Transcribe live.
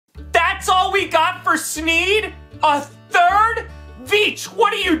That's all we got for Sneed? A third? Veach,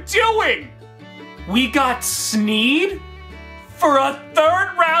 what are you doing? We got Sneed? For a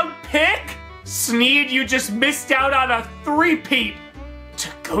third-round pick? Sneed, you just missed out on a three-peat to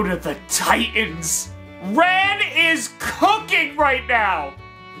go to the Titans. Ran is cooking right now.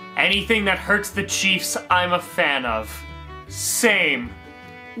 Anything that hurts the Chiefs, I'm a fan of. Same.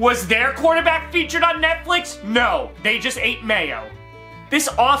 Was their quarterback featured on Netflix? No, they just ate mayo. This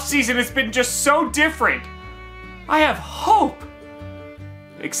offseason has been just so different. I have hope.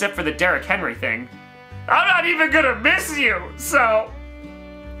 Except for the Derrick Henry thing. I'm not even gonna miss you, so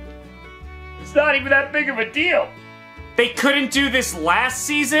it's not even that big of a deal. They couldn't do this last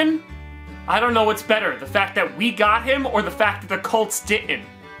season? I don't know what's better, the fact that we got him or the fact that the Colts didn't.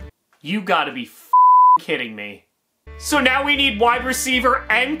 You gotta be kidding me. So now we need wide receiver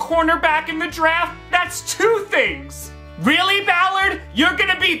and cornerback in the draft? That's two things! Really, Ballard? You're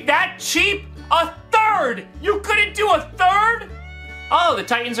gonna be that cheap? A third! You couldn't do a third? Oh, the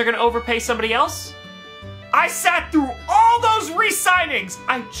Titans are gonna overpay somebody else? I sat through all those re-signings!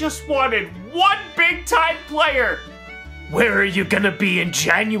 I just wanted one big-time player! Where are you gonna be in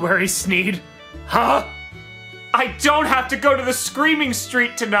January, Sneed? Huh? I don't have to go to the Screaming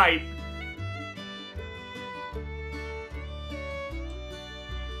Street tonight!